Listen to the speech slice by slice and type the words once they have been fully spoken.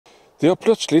Det har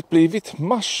plötsligt blivit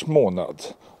mars månad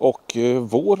och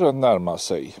våren närmar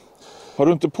sig. Har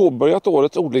du inte påbörjat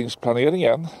årets odlingsplanering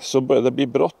än så börjar det bli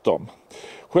bråttom.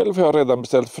 Själv har jag redan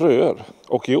beställt fröer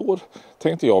och i år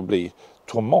tänkte jag bli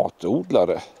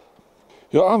tomatodlare.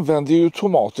 Jag använder ju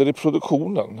tomater i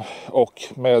produktionen och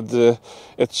med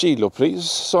ett kilopris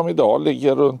som idag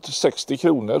ligger runt 60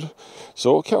 kronor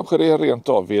så kanske det rent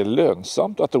av är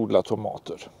lönsamt att odla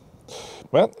tomater.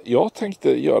 Men jag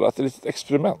tänkte göra ett litet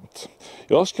experiment.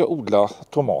 Jag ska odla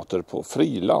tomater på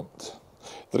friland.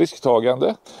 Ett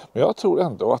risktagande, men jag tror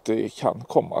ändå att det kan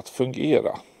komma att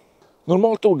fungera.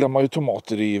 Normalt odlar man ju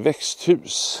tomater i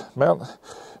växthus, men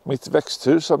mitt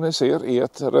växthus som ni ser är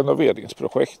ett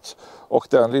renoveringsprojekt och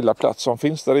den lilla plats som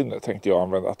finns där inne tänkte jag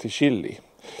använda till chili.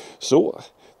 Så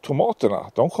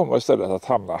tomaterna, de kommer istället att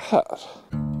hamna här.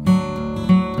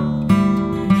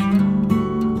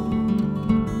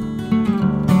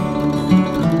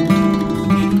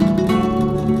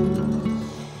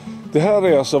 Det här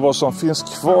är alltså vad som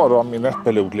finns kvar av min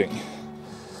äppelodling.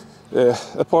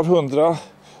 Ett par hundra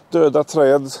döda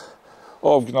träd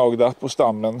avgnagda på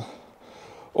stammen.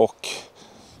 Och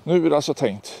nu är det alltså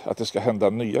tänkt att det ska hända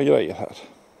nya grejer här.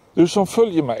 Du som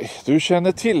följer mig, du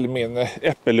känner till min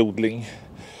äppelodling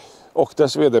och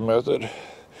dess vedermödor.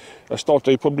 Jag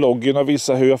startade ju på bloggen och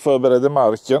visade hur jag förberedde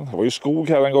marken. Det var ju skog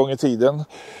här en gång i tiden.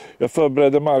 Jag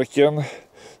förberedde marken,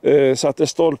 satte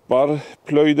stolpar,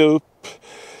 plöjde upp,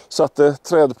 satte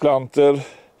trädplanter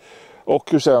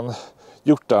och hur sen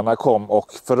hjortarna kom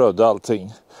och förödde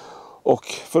allting. Och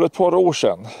för ett par år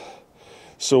sedan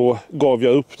så gav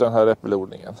jag upp den här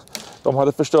äppelodlingen. De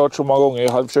hade förstört så många gånger,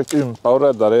 jag hade försökt ympa och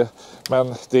rädda det,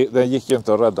 men den gick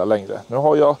inte att rädda längre. Nu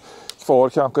har jag kvar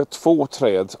kanske 2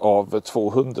 träd av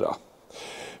 200.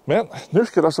 Men nu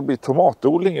ska det alltså bli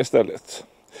tomatodling istället.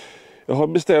 Jag har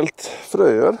beställt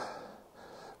fröer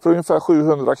för ungefär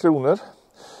 700 kronor.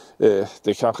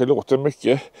 Det kanske låter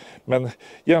mycket, men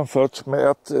jämfört med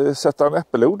att sätta en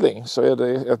äppelodling så är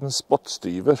det en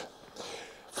spottstyver.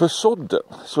 För sådden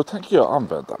så tänker jag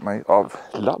använda mig av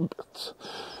labbet.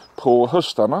 På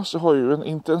höstarna så har jag ju en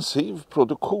intensiv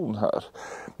produktion här.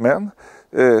 Men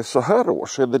så här år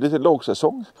så är det lite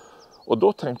lågsäsong. Och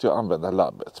då tänkte jag använda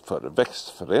labbet för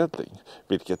växtförädling.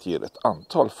 Vilket ger ett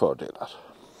antal fördelar.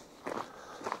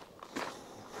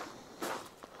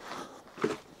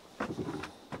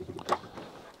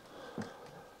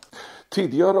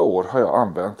 Tidigare år har jag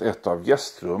använt ett av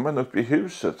gästrummen uppe i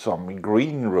huset som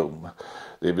green room.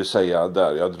 Det vill säga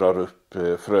där jag drar upp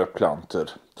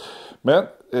fröplanter. Men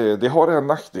det har en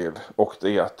nackdel och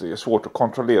det är att det är svårt att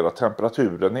kontrollera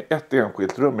temperaturen i ett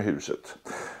enskilt rum i huset.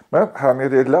 Men här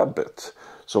nere i labbet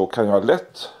så kan jag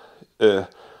lätt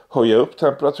höja upp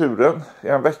temperaturen i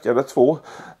en vecka eller 2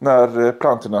 när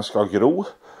plantorna ska gro.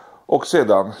 Och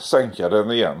sedan sänka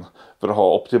den igen för att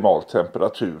ha optimal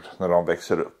temperatur när de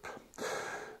växer upp.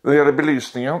 När det gäller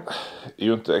belysningen är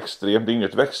ju inte extremt, det är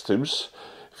inget växthus.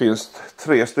 Det finns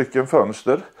 3 stycken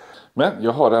fönster. Men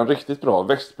jag har en riktigt bra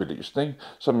växtbelysning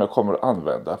som jag kommer att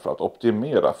använda för att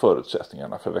optimera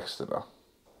förutsättningarna för växterna.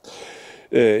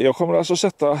 Jag kommer alltså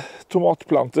sätta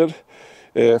tomatplanter,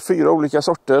 4 olika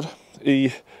sorter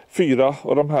i 4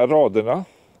 av de här raderna.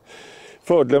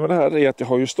 Fördelen med det här är att jag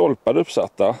har ju stolpar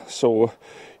uppsatta så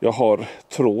jag har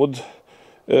tråd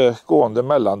gående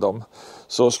mellan dem.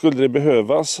 Så skulle det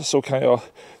behövas så kan jag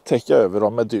täcka över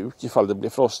dem med duk ifall det blir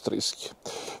frostrisk.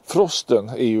 Frosten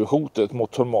är ju hotet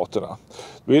mot tomaterna.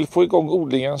 Vi vill få igång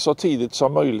odlingen så tidigt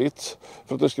som möjligt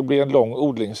för att det ska bli en lång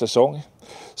odlingssäsong.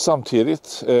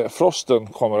 Samtidigt frosten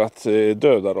kommer att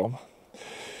döda dem.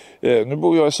 Nu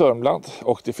bor jag i Sörmland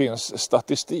och det finns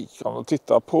statistik. Om man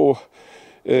tittar på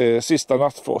sista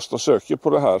nattfrost och söker på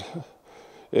det här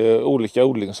olika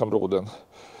odlingsområden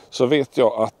så vet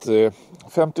jag att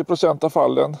 50% av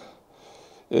fallen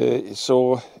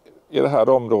så i det här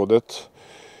området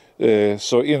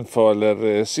så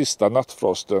infaller sista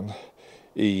nattfrosten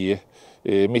i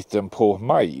mitten på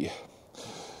maj.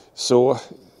 Så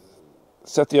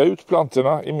sätter jag ut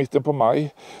plantorna i mitten på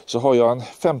maj så har jag en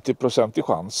 50%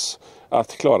 chans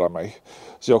att klara mig.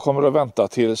 Så jag kommer att vänta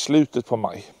till slutet på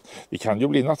maj. Det kan ju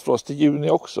bli nattfrost i juni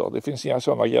också. Det finns inga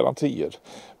sådana garantier.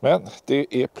 Men det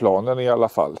är planen i alla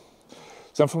fall.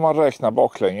 Sen får man räkna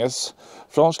baklänges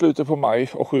från slutet på maj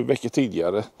och 7 veckor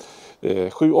tidigare.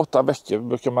 7-8 veckor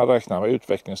brukar man räkna med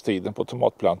utvecklingstiden på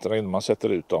tomatplantorna innan man sätter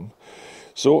ut dem.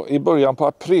 Så i början på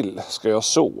april ska jag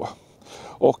så.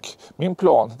 Och min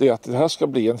plan är att det här ska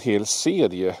bli en hel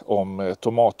serie om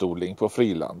tomatodling på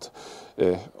friland.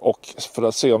 Och för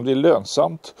att se om det är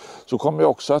lönsamt så kommer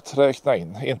jag också att räkna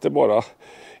in, inte bara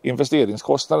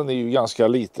investeringskostnaden är ju ganska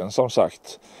liten som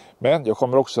sagt. Men jag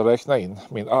kommer också räkna in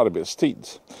min arbetstid.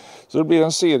 Så det blir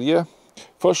en serie.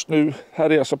 Först nu, här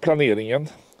är alltså planeringen.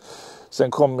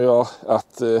 Sen kommer jag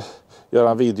att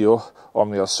göra en video om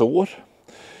när jag sår.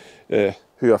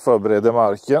 Hur jag förbereder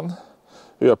marken.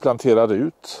 Hur jag planterar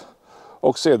ut.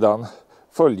 Och sedan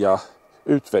följa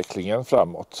utvecklingen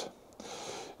framåt.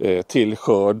 Till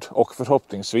skörd och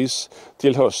förhoppningsvis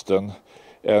till hösten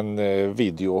en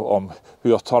video om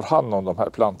hur jag tar hand om de här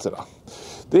plantorna.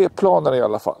 Det är planen i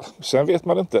alla fall. Sen vet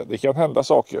man inte, det kan hända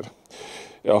saker.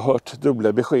 Jag har hört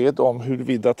dubbla besked om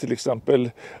huruvida till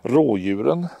exempel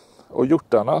rådjuren och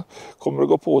hjortarna kommer att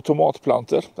gå på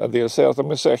tomatplantor. En del säger att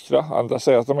de är säkra, andra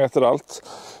säger att de äter allt.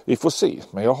 Vi får se,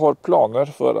 men jag har planer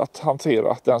för att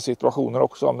hantera den situationen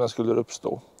också om den skulle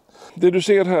uppstå. Det du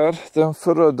ser här, den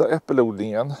förödda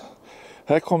äppelodlingen.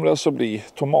 Här kommer det alltså bli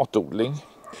tomatodling.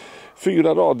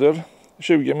 4 rader,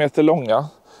 20 meter långa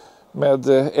med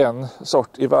en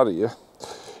sort i varje.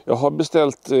 Jag har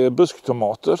beställt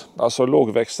busktomater, alltså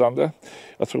lågväxande.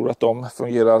 Jag tror att de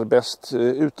fungerar bäst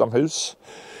utomhus.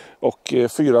 Och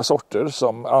 4 sorter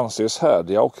som anses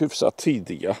härdiga och hyfsat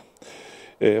tidiga.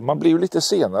 Man blir ju lite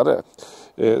senare.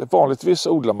 Vanligtvis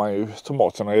odlar man ju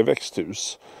tomaterna i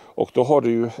växthus. Och då har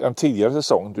du ju en tidigare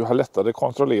säsong. Du har lättare att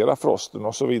kontrollera frosten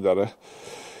och så vidare.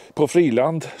 På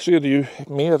friland så är det ju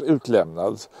mer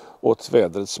utlämnad åt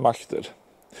vädrets makter.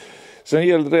 Sen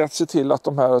gäller det att se till att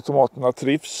de här tomaterna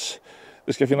trivs.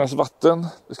 Det ska finnas vatten,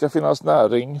 det ska finnas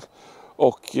näring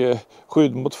och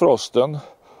skydd mot frosten.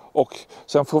 Och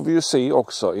sen får vi ju se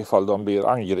också ifall de blir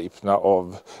angripna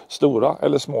av stora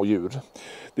eller små djur.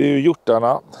 Det är ju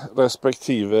hjortarna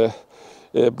respektive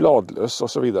bladlöss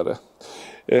och så vidare.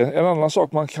 En annan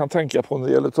sak man kan tänka på när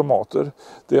det gäller tomater,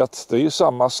 det är att det är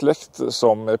samma släkt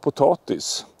som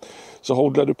potatis. Så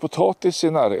odlar du potatis i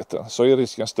närheten så är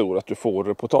risken stor att du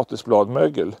får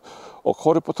potatisbladmögel. Och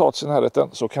har du potatis i närheten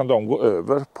så kan de gå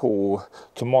över på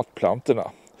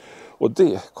tomatplantorna. Och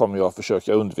det kommer jag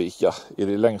försöka undvika i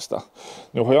det längsta.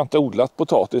 Nu har jag inte odlat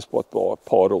potatis på ett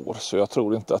par år så jag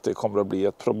tror inte att det kommer att bli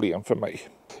ett problem för mig.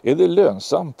 Är det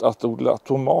lönsamt att odla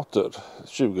tomater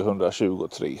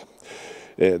 2023?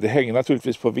 Det hänger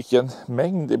naturligtvis på vilken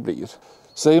mängd det blir.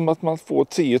 Säger man att man får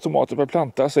 10 tomater per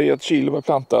planta, säger 1 kilo per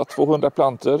planta, 200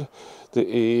 planter.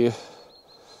 Det är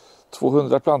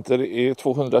 200 planter, det är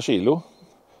 200 kilo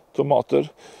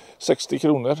tomater. 60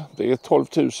 kronor, det är 12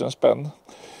 000 spänn.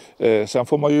 Sen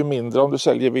får man ju mindre om du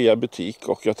säljer via butik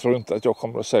och jag tror inte att jag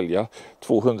kommer att sälja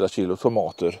 200 kilo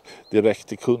tomater direkt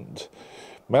till kund.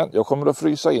 Men jag kommer att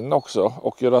frysa in också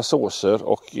och göra såser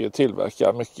och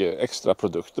tillverka mycket extra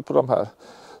produkter på de här.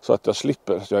 Så att jag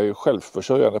slipper, jag är ju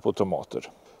självförsörjande på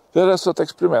tomater. Det är alltså ett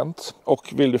experiment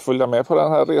och vill du följa med på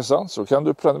den här resan så kan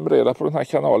du prenumerera på den här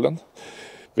kanalen.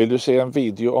 Vill du se en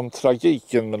video om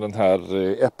tragiken med den här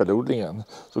äppelodlingen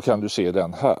så kan du se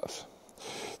den här.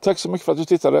 Tack så mycket för att du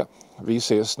tittade. Vi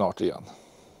ses snart igen.